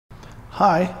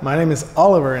Hi, my name is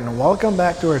Oliver and welcome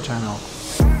back to our channel.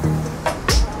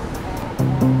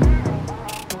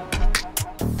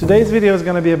 Today's video is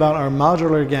going to be about our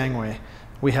modular gangway.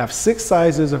 We have 6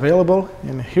 sizes available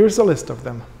and here's a list of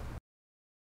them.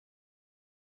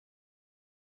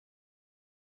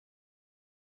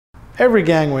 Every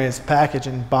gangway is packaged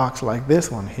in a box like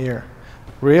this one here.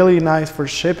 Really nice for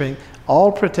shipping, all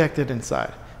protected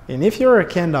inside. And if you're a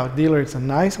Kendock dealer, it's a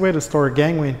nice way to store a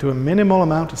gangway into a minimal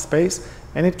amount of space,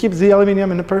 and it keeps the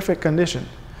aluminum in a perfect condition.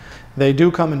 They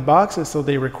do come in boxes, so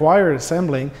they require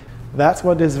assembling. That's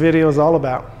what this video is all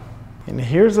about. And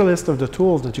here's a list of the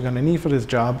tools that you're going to need for this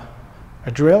job.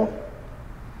 A drill,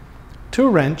 2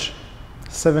 wrench,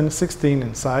 7/16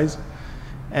 in size,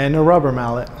 and a rubber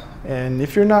mallet. And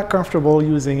if you're not comfortable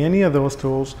using any of those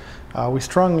tools, we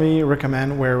strongly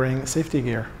recommend wearing safety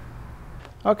gear.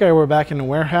 Okay, we're back in the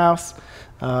warehouse.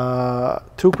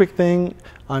 2 quick things.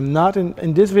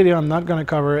 In this video, I'm not going to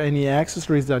cover any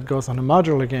accessories that goes on a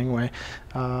modular gangway.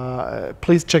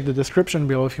 Please check the description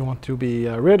below if you want to be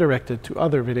redirected to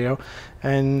other video.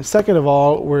 And second of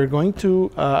all, we're going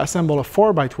to assemble a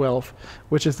 4x12,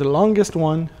 which is the longest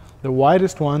one, the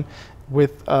widest one.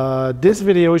 With this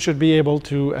video, you should be able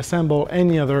to assemble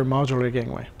any other modular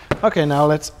gangway. Okay, now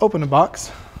let's open the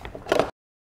box.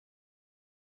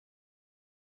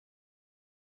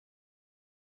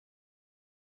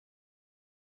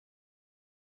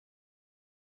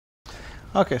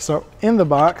 Okay, so in the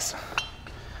box,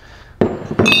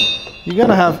 you're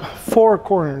gonna have 4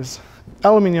 corners,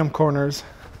 aluminum corners.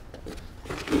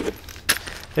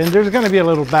 And there's gonna be a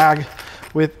little bag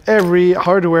with every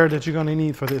hardware that you're gonna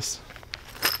need for this.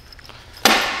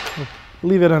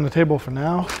 Leave it on the table for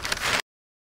now.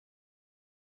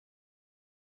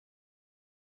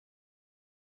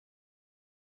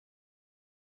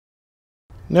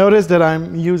 Notice that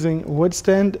I'm using wood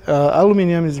stand.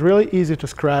 Aluminum is really easy to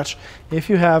scratch. If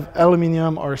you have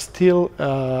aluminum or steel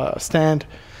stand,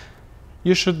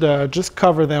 you should just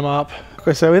cover them up.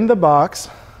 Okay, so in the box,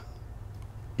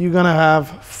 you're gonna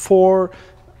have 4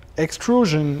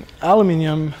 extrusion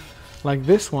aluminum like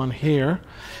this one here.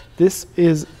 This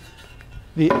is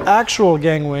the actual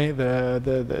gangway,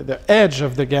 the edge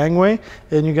of the gangway,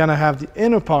 and you're gonna have the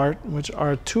inner part, which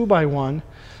are 2x1.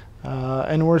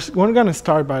 And we're going to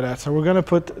start by that. So we're going to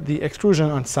put the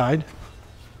extrusion on side.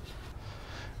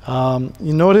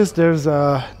 You notice there's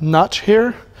a notch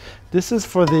here. This is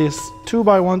for this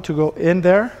 2x1 to go in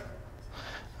there.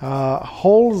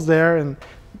 Holes there, and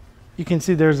you can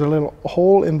see there's a little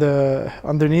hole in the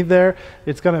underneath there.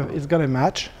 It's gonna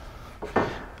match.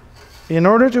 In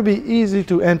order to be easy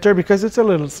to enter, because it's a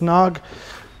little snug,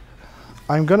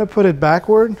 I'm gonna put it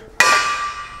backward.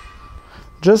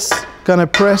 Just gonna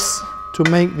press to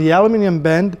make the aluminum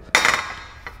bend,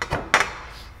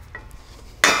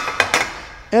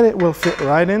 and it will fit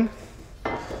right in.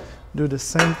 Do the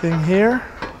same thing here.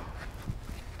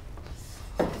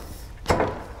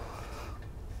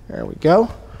 There we go.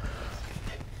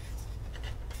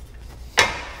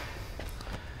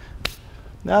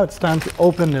 Now it's time to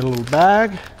open the little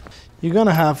bag. You're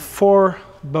gonna have 4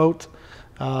 bolts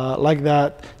like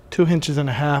that. 2.5 inches,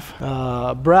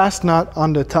 brass nut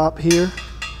on the top here.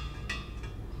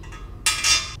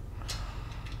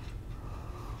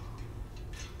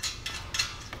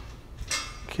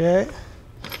 Okay.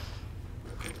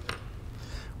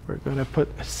 We're going to put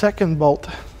a second bolt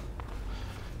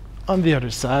on the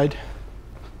other side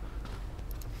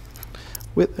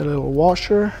with a little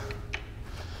washer.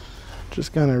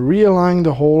 Just going to realign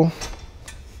the hole.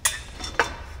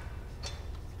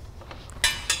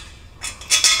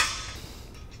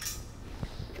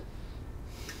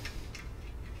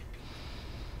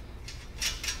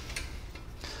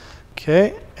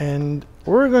 Okay, and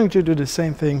we're going to do the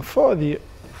same thing for the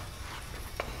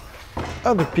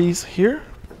other piece here.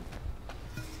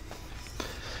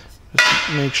 Just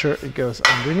make sure it goes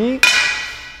underneath.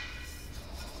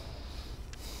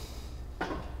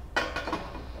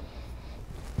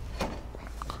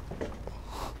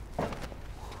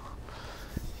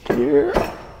 Here,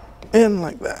 and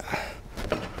like that.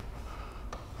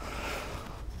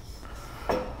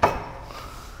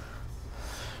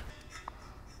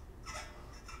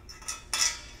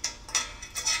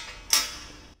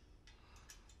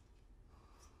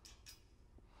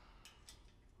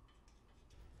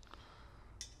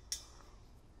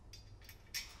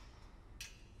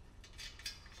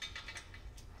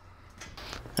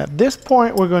 At this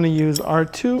point, we're going to use our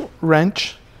 2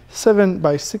 wrench,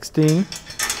 7x16.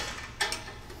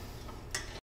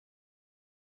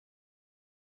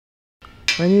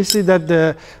 When you see that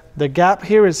the gap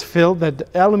here is filled, that the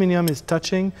aluminum is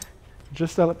touching,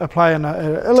 Just apply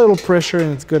a little pressure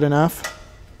and it's good enough.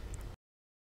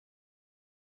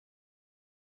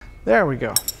 There we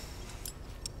go.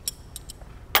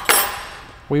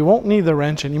 We won't need the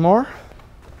wrench anymore.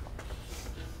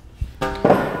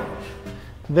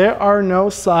 There are no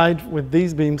sides with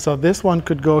these beams, so this one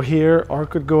could go here or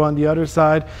could go on the other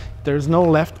side. There's no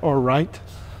left or right.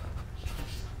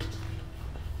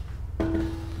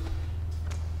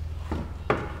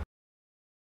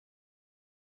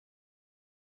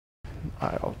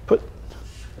 I'll put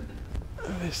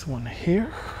this one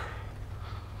here.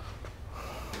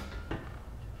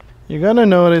 You're gonna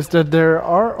notice that there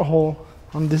are a hole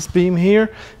on this beam here,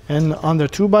 and on the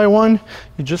 2x1,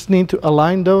 you just need to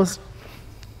align those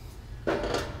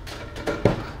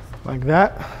like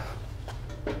that.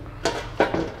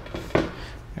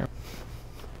 Here.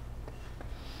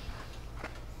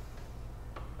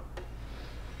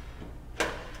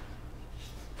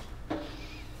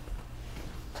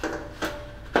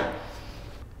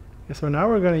 Okay, so now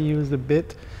we're going to use the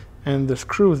bit and the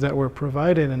screws that were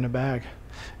provided in the bag,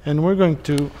 and we're going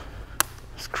to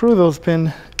screw those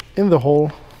pins in the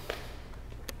hole.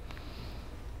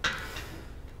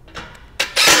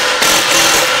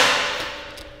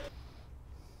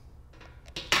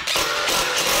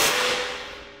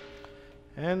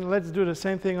 And let's do the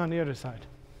same thing on the other side.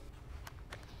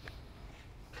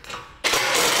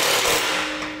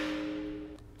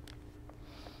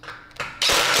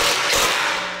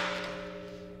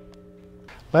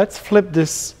 Let's flip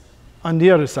this on the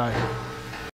other side.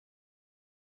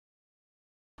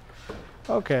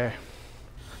 Okay.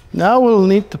 Now we'll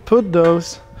need to put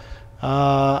those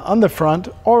on the front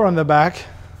or on the back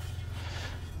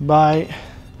by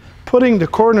putting the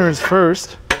corners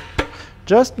first,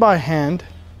 just by hand.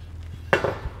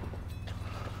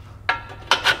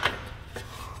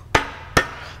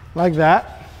 Like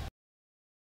that.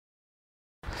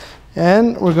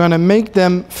 And we're going to make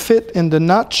them fit in the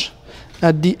notch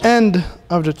at the end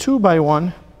of the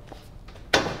 2x1.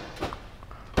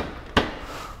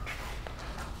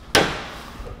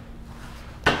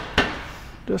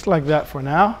 Just like that for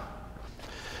now.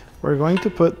 We're going to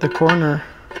put the corner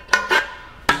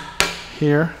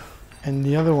here and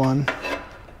the other one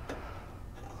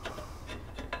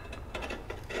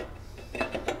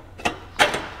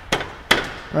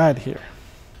right here.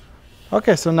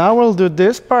 Okay, so now we'll do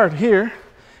this part here,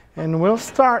 and we'll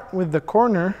start with the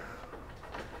corner.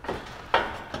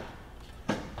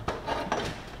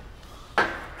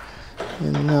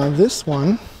 And now this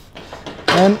one,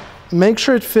 and make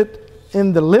sure it fit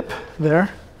in the lip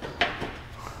there.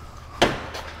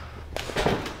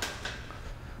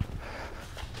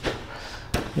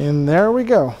 And there we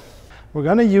go. We're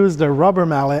going to use the rubber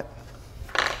mallet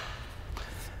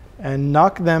and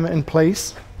knock them in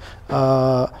place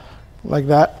like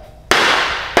that.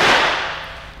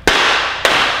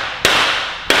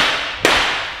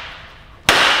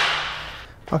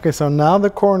 Okay, so now the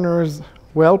corner is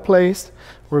well placed.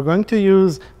 We're going to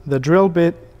use the drill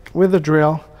bit with the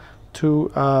drill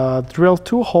to drill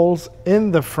 2 holes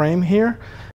in the frame here.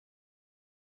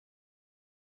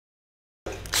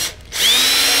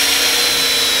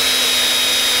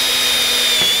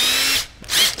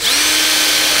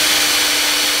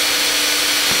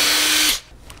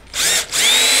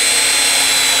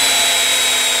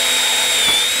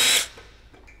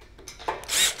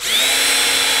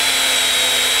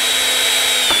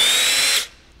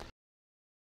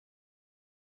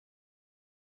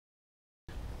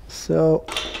 So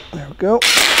there we go.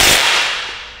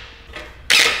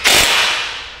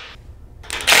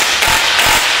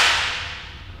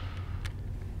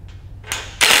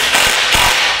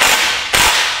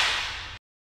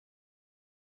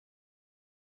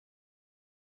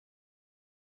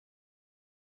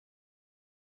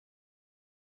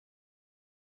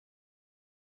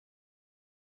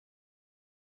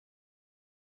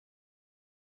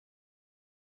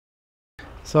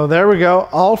 So there we go.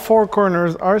 All 4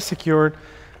 corners are secured.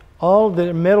 All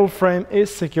the metal frame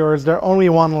is secured. There's only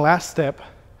one last step,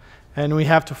 and we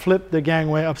have to flip the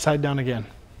gangway upside down again.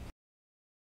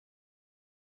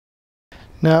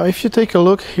 Now if you take a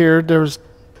look here, there's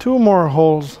 2 more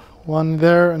holes, one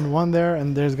there,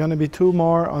 and there's going to be 2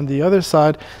 more on the other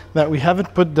side that we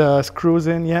haven't put the screws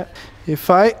in yet. If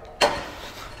I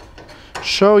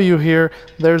show you here,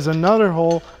 there's another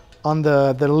hole on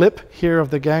the lip here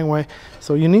of the gangway,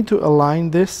 so you need to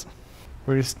align this.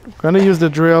 We're just going to use the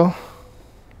drill.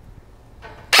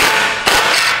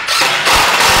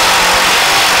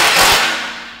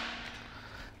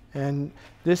 And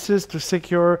this is to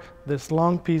secure this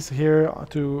long piece here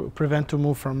to prevent to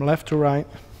move from left to right.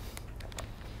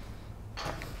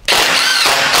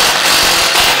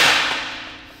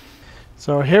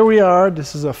 So here we are.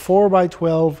 This is a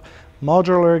 4x12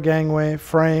 modular gangway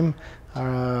frame.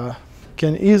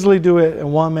 Can easily do it a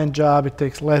one-man job. It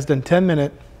takes less than 10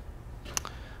 minutes.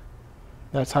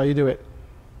 That's how you do it.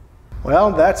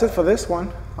 Well, that's it for this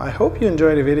one. I hope you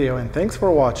enjoyed the video and thanks for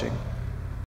watching.